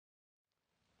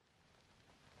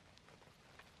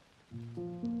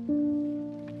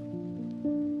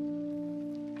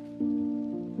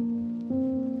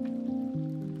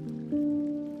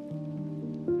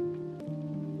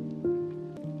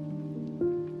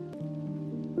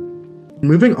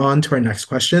Moving on to our next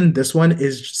question. This one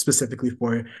is specifically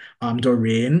for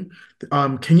Doreen.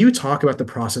 Can you talk about the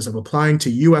process of applying to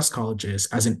US colleges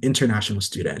as an international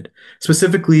student?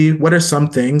 Specifically, what are some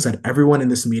things that everyone in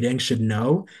this meeting should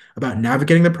know about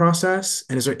navigating the process?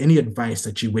 And is there any advice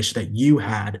that you wish that you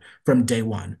had from day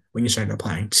one when you started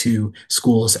applying to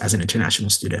schools as an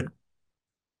international student?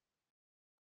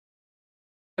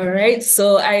 All right,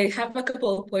 so I have a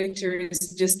couple of pointers,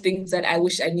 just things that I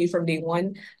wish I knew from day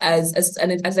one as an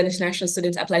international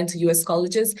student applying to US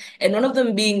colleges. And one of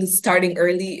them being starting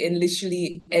early in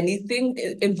literally anything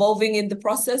involving in the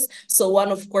process. So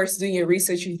one, of course, doing your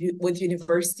research with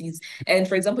universities. And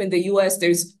for example, in the US,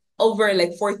 there's over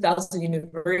like 4,000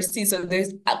 universities. So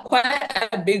there's quite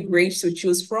a big range to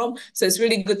choose from. So it's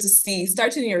really good to see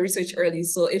starting your research early.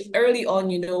 So if early on,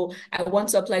 I want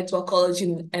to apply to a college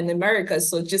in America,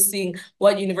 so just seeing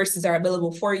what universities are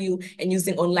available for you and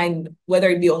using online,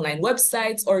 whether it be online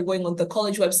websites or going on the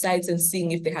college websites and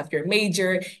seeing if they have your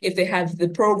major, if they have the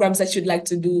programs that you'd like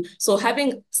to do. So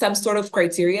having some sort of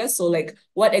criteria. So like,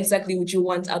 what exactly would you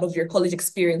want out of your college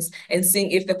experience, and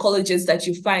seeing if the colleges that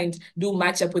you find do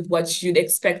match up with what you'd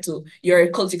expect to your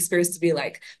college experience to be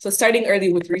like. So starting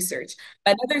early with research.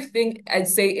 Another thing I'd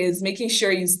say is making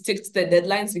sure you stick to the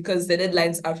deadlines, because the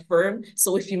deadlines are firm.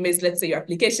 So if you miss, let's say, your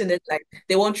application deadline,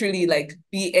 there won't really like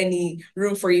be any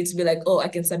room for you to be like, oh, I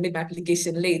can submit my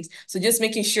application late. So just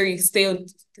making sure you stay on,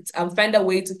 find a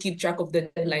way to keep track of the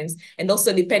deadlines, and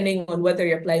also depending on whether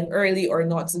you're applying early or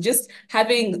not. So just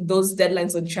having those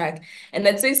deadlines on track. And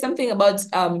I'd say something about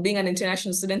being an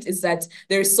international student is that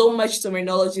there's so much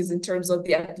terminologies in terms of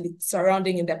the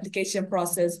surrounding in the application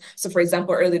process. So for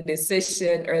example, early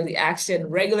decision, early action,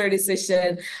 regular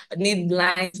decision, need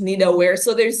lines, need aware.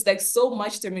 So there's like so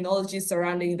much terminology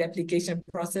surrounding the application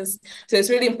process. So it's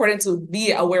really important to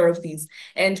be aware of these.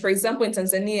 And for example, in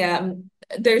Tanzania,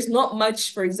 there's not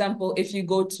much, for example, if you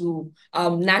go to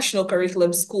national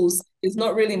curriculum schools, there's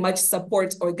not really much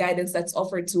support or guidance that's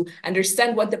offered to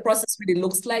understand what the process really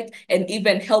looks like, and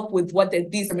even help with what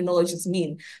these terminologies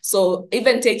mean. So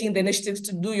even taking the initiative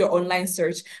to do your online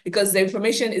search, because the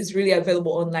information is really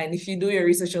available online. If you do your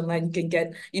research online, you can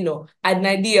get, an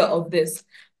idea of this.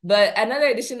 But another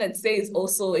addition I'd say is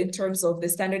also in terms of the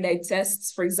standardized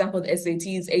tests, for example, the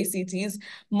SATs, ACTs.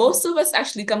 Most of us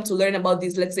actually come to learn about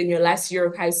these, let's say, in your last year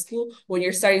of high school, when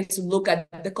you're starting to look at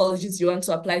the colleges you want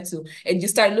to apply to, and you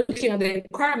start looking at the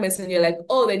requirements and you're like,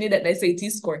 oh, they need an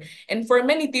SAT score. And for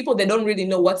many people, they don't really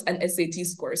know what's an SAT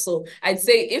score. So I'd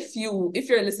say if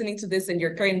you're listening to this and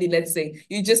you're currently, let's say,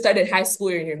 you just started high school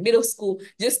or in your middle school,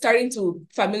 just starting to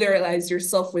familiarize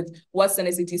yourself with what's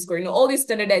an SAT score, all these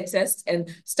standardized tests,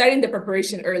 and starting the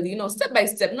preparation early, step by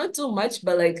step, not too much,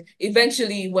 but like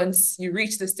eventually once you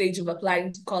reach the stage of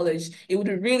applying to college, it would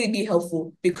really be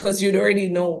helpful, because you'd already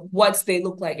know what they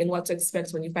look like and what to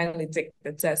expect when you finally take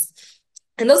the test.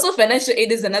 And also financial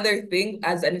aid is another thing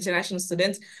as an international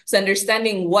student. So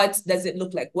understanding what does it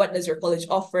look like, what does your college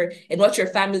offer, and what your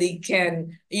family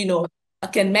can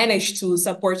manage to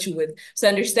support you with. So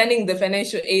understanding the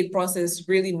financial aid process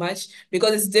really much,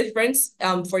 because it's different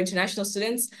for international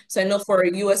students. So I know for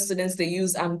US students, they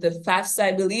use the FAFSA,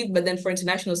 I believe, but then for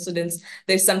international students,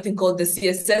 there's something called the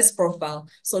CSS profile.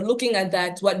 So looking at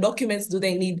that, what documents do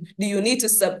they need? Do you need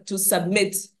to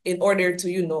submit in order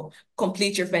to,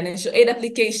 complete your financial aid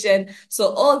application?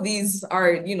 So all these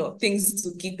are, things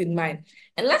to keep in mind.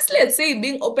 And lastly, I'd say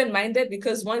being open-minded,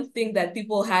 because one thing that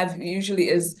people have usually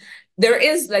is there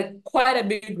is like quite a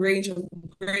big range of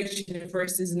great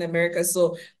universities in America.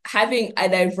 So having a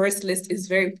diverse list is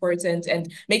very important,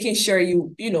 and making sure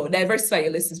you diversify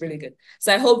your list is really good.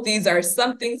 So I hope these are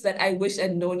some things that I wish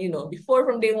I'd known, before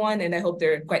from day one, and I hope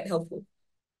they're quite helpful.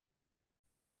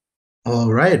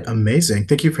 All right, amazing.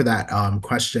 Thank you for that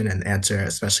question and answer,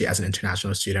 especially as an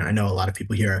international student. I know a lot of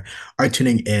people here are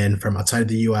tuning in from outside of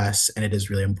the US, and it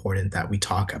is really important that we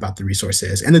talk about the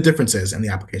resources and the differences in the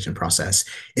application process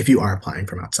if you are applying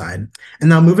from outside. And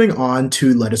now moving on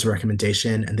to letters of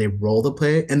recommendation and the role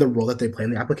that they play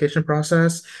in the application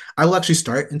process. I will actually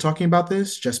start in talking about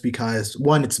this just because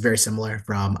one, it's very similar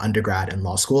from undergrad and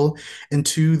law school, and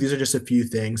two, these are just a few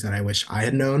things that I wish I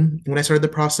had known when I started the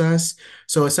process.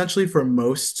 So essentially for for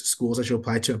most schools that you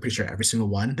apply to, I'm pretty sure every single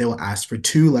one, they will ask for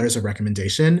two letters of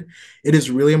recommendation. It is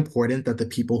really important that the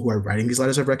people who are writing these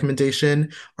letters of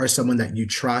recommendation are someone that you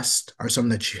trust, are someone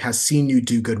that has seen you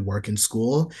do good work in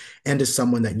school, and is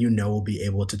someone that you know will be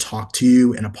able to talk to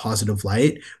you in a positive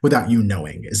light without you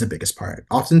knowing is the biggest part.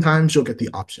 Oftentimes, you'll get the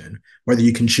option whether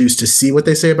you can choose to see what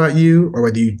they say about you or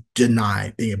whether you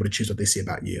deny being able to choose what they say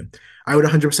about you. I would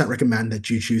 100% recommend that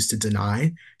you choose to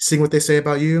deny seeing what they say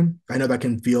about you. I know that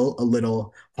can feel a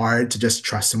little hard to just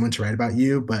trust someone to write about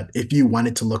you, but if you want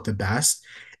it to look the best,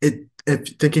 if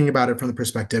thinking about it from the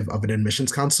perspective of an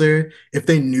admissions counselor, if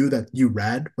they knew that you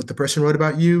read what the person wrote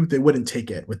about you, they wouldn't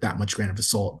take it with that much grain of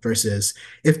salt versus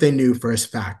if they knew for a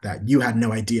fact that you had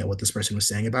no idea what this person was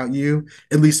saying about you,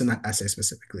 at least in that essay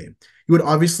specifically. You would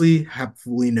obviously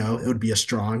fully know it would be a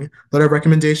strong letter of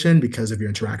recommendation because of your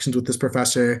interactions with this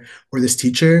professor or this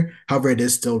teacher. However, it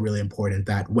is still really important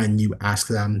that when you ask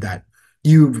them that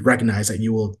you recognize that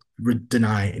you will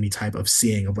deny any type of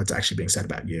seeing of what's actually being said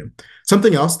about you.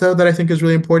 Something else, though, that I think is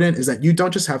really important is that you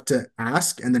don't just have to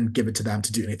ask and then give it to them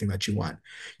to do anything that you want.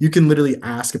 You can literally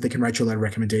ask if they can write you a letter of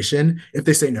recommendation. If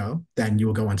they say no, then you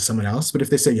will go on to someone else. But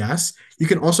if they say yes, you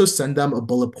can also send them a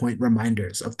bullet point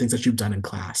reminders of things that you've done in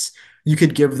class. You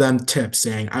could give them tips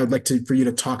saying, I would like to for you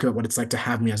to talk about what it's like to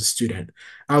have me as a student.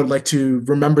 I would like to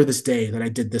remember this day that I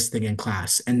did this thing in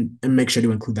class and make sure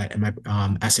to include that in my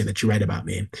essay that you write about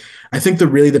me. I think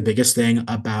the biggest thing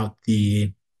about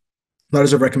the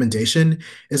letters of recommendation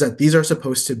is that these are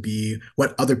supposed to be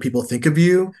what other people think of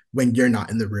you when you're not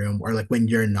in the room or like when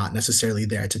you're not necessarily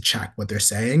there to check what they're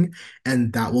saying.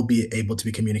 And that will be able to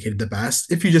be communicated the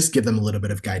best if you just give them a little bit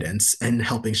of guidance and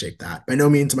helping shape that. By no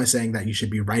means am I saying that you should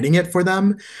be writing it for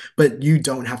them, but you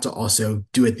don't have to also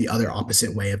do it the other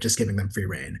opposite way of just giving them free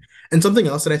reign. And something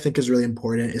else that I think is really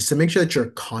important is to make sure that you're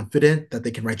confident that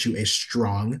they can write you a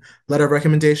strong letter of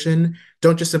recommendation.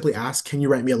 Don't just simply ask, can you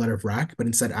write me a letter of rec? But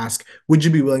instead ask, would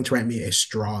you be willing to write me a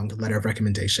strong letter of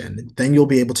recommendation? Then you'll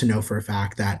be able to know for a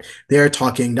fact that they are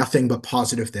talking nothing but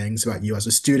positive things about you as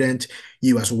a student,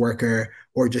 you as a worker,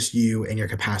 or just you and your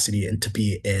capacity and to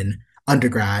be in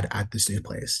undergrad at this new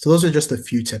place. So those are just a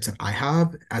few tips that I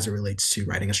have as it relates to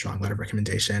writing a strong letter of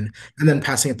recommendation, and then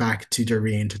passing it back to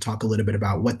Doreen to talk a little bit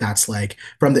about what that's like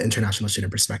from the international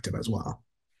student perspective as well.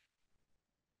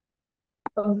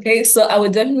 Okay, so I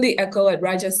would definitely echo what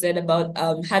Raja said about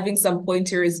having some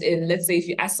pointers in, let's say, if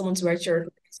you ask someone to write your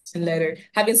recommendation letter,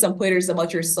 having some pointers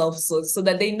about yourself, so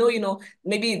that they know,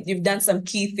 maybe you've done some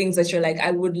key things that you're like,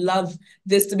 I would love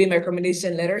this to be my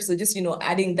recommendation letter. So just,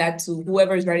 adding that to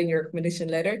whoever is writing your recommendation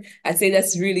letter, I'd say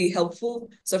that's really helpful.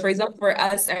 So for example, for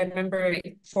us, I remember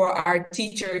for our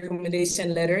teacher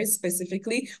recommendation letters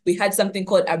specifically, we had something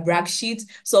called a brag sheet.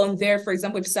 So on there, for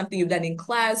example, if something you've done in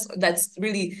class that's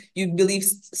really you believe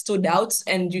stood out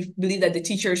and you believe that the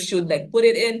teacher should like put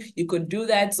it in, you could do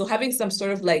that. So having some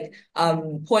sort of like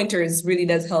pointers really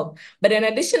does help. But in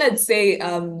addition, I'd say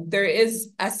there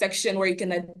is a section where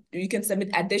you can submit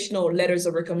additional letters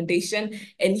of recommendation,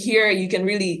 and here you can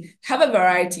really have a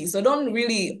variety. So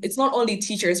it's not only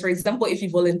teachers. For example, if you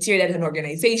volunteered at an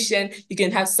organization, you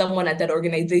can have someone at that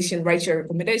organization write your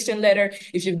recommendation letter.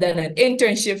 If you've done an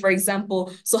internship, for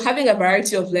example, so having a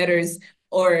variety of letters,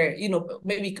 or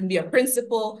maybe it can be a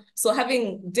principal. So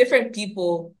having different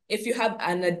people, if you have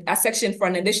a section for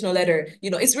an additional letter,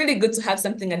 it's really good to have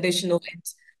something additional and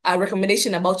a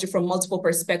recommendation about you from multiple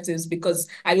perspectives, because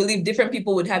I believe different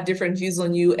people would have different views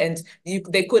on you, and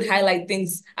they could highlight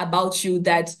things about you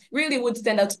that really would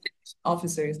stand out to the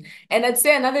officers. And I'd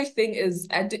say another thing is,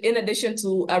 in addition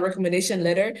to a recommendation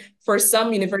letter, for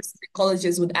some university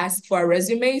colleges would ask for a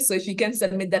resume. So if you can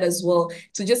submit that as well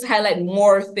to just highlight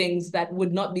more things that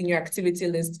would not be in your activity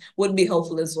list would be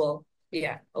helpful as well.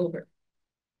 Yeah, over.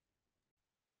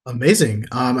 Amazing.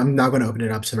 I'm now going to open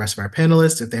it up to the rest of our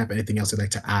panelists if they have anything else they'd like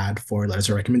to add for letters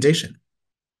of recommendation.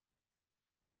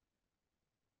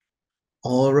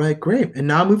 All right, great. And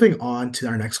now moving on to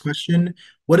our next question.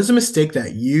 What is a mistake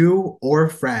that you or a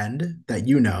friend that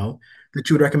you know that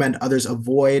you would recommend others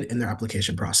avoid in their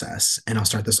application process? And I'll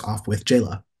start this off with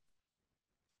Jayla.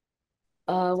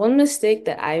 One mistake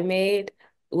that I made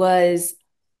was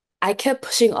I kept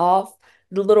pushing off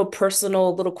the little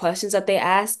personal little questions that they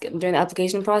ask during the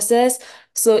application process.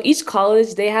 So each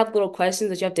college, they have little questions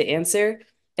that you have to answer.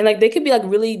 And like they could be like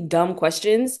really dumb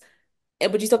questions,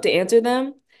 but you still have to answer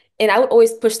them. And I would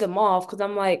always push them off because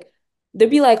I'm like,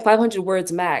 there'd be like 500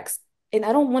 words max. And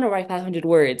I don't want to write 500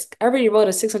 words. I already wrote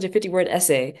a 650-word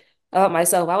essay about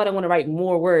myself. Why would I want to write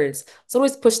more words? So I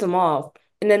always push them off.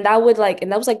 And then that was like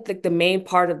the main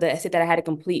part of the essay that I had to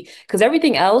complete. Because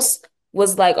everything else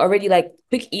was like already like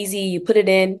quick, easy, you put it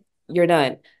in, you're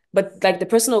done. But like the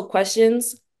personal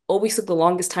questions always took the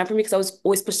longest time for me because I was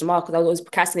always pushing them off because I was always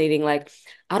procrastinating. Like,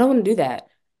 I don't want to do that.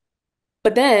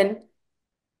 But then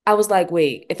I was like,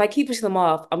 wait, if I keep pushing them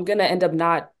off, I'm gonna end up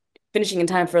not finishing in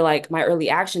time for like my early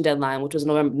action deadline, which was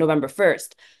November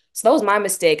 1st. So that was my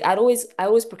mistake. I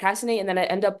always procrastinate and then I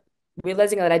end up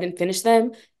realizing that I didn't finish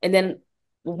them. And then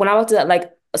when I was to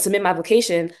like submit my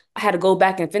application, I had to go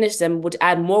back and finish them, which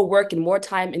add more work and more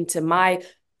time into my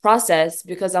process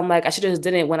because I'm like, I should have just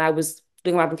done it when I was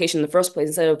doing my application in the first place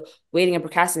instead of waiting and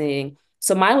procrastinating.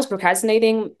 So mine was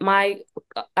procrastinating my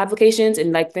applications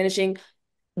and like finishing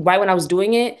right when I was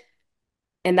doing it.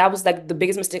 And that was like the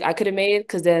biggest mistake I could have made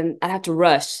because then I'd have to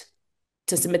rush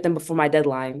to submit them before my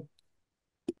deadline.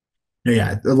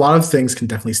 Yeah, a lot of things can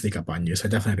definitely sneak up on you, so I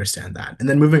definitely understand that. And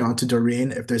then moving on to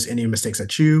Doreen, if there's any mistakes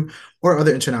that you or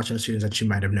other international students that you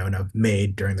might have known of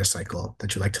made during this cycle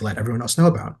that you'd like to let everyone else know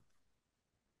about.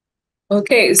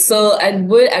 Okay, so I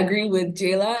would agree with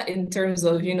Jayla in terms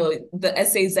of,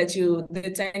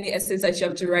 the tiny essays that you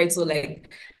have to write. So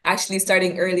like actually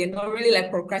starting early and not really like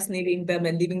procrastinating them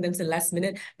and leaving them to the last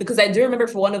minute. Because I do remember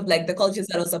for one of like the colleges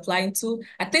that I was applying to,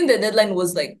 I think the deadline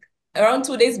was like around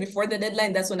 2 days before the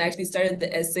deadline. That's when I actually started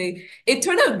the essay. It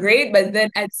turned out great, but then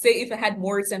I'd say if I had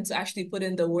more time to actually put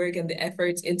in the work and the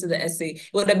effort into the essay, it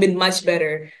would have been much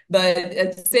better. But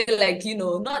I'd say like,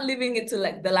 not leaving it to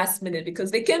like the last minute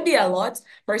because they can be a lot.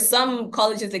 For some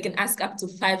colleges, they can ask up to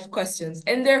 5 questions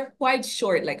and they're quite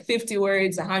short, like 50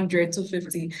 words, 100,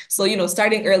 250. So,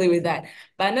 starting early with that.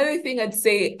 But another thing I'd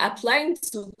say, applying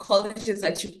to colleges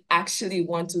that you actually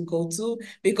want to go to,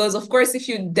 because of course, if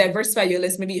you diversify your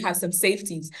list, maybe you have some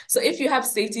safeties. So if you have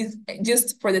safeties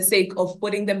just for the sake of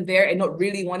putting them there and not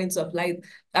really wanting to apply,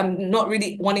 not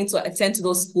really wanting to attend to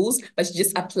those schools, but you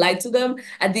just apply to them.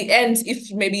 At the end,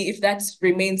 if that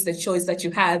remains the choice that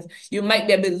you have, you might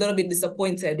be a little bit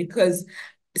disappointed because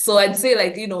so I'd say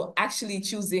like, actually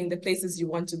choosing the places you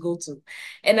want to go to.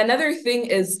 And another thing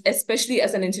is, especially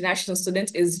as an international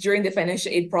student, is during the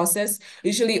financial aid process,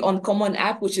 usually on Common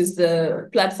App, which is the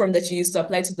platform that you use to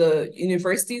apply to the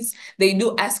universities, they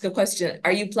do ask a question.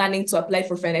 Are you planning to apply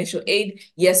for financial aid?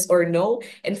 Yes or no?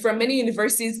 And for many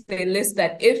universities, they list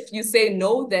that if you say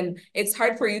no, then it's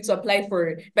hard for you to apply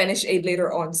for financial aid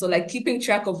later on. So like keeping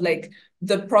track of like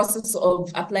the process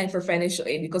of applying for financial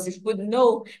aid, because if you would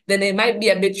know, then it might be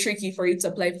a bit tricky for you to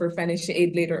apply for financial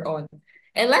aid later on.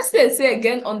 And lastly, I'd say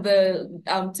again on the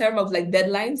term of like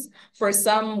deadlines, for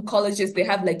some colleges, they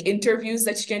have like interviews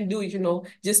that you can do,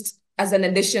 just as an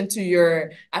addition to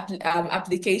your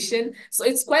application. So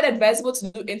it's quite advisable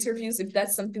to do interviews if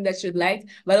that's something that you'd like,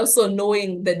 but also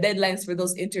knowing the deadlines for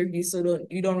those interviews so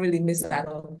you don't really miss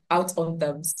out on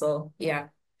them. So yeah.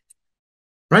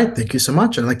 Right, thank you so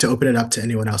much. I'd like to open it up to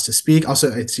anyone else to speak.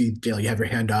 Also, I see, Gail, you have your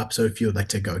hand up, so if you would like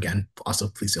to go again, also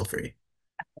please feel free.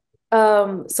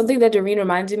 Something that Doreen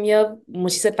reminded me of when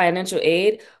she said financial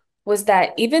aid was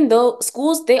that even though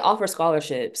schools, they offer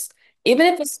scholarships, even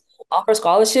if a school offers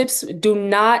scholarships, do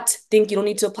not think you don't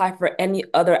need to apply for any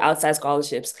other outside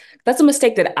scholarships. That's a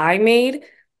mistake that I made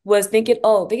was thinking,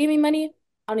 oh, they gave me money.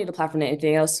 I don't need to apply for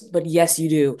anything else. But yes, you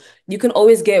do. You can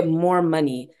always get more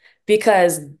money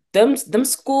because the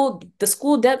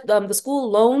school debt, the school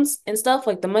loans and stuff,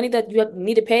 like the money that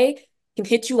need to pay can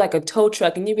hit you like a tow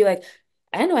truck and you'd be like,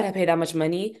 I didn't know I had to pay that much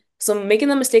money. So making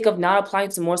the mistake of not applying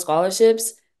to more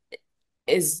scholarships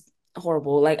is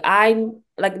horrible. Like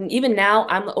even now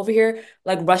I'm over here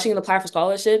like rushing to apply for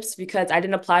scholarships because I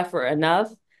didn't apply for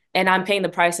enough and I'm paying the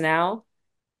price now.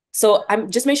 So I'm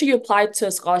just make sure you apply to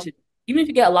a scholarship. Even if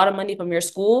you get a lot of money from your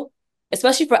school,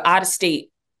 especially for out of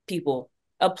state people,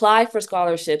 apply for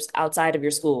scholarships outside of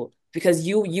your school because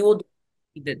you will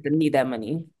need that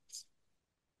money.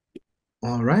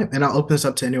 All right, and I'll open this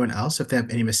up to anyone else if they have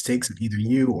any mistakes that either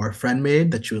you or a friend made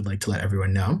that you would like to let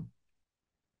everyone know.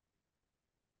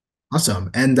 Awesome,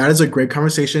 and that is a great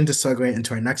conversation to segue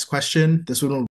into our next question. This one will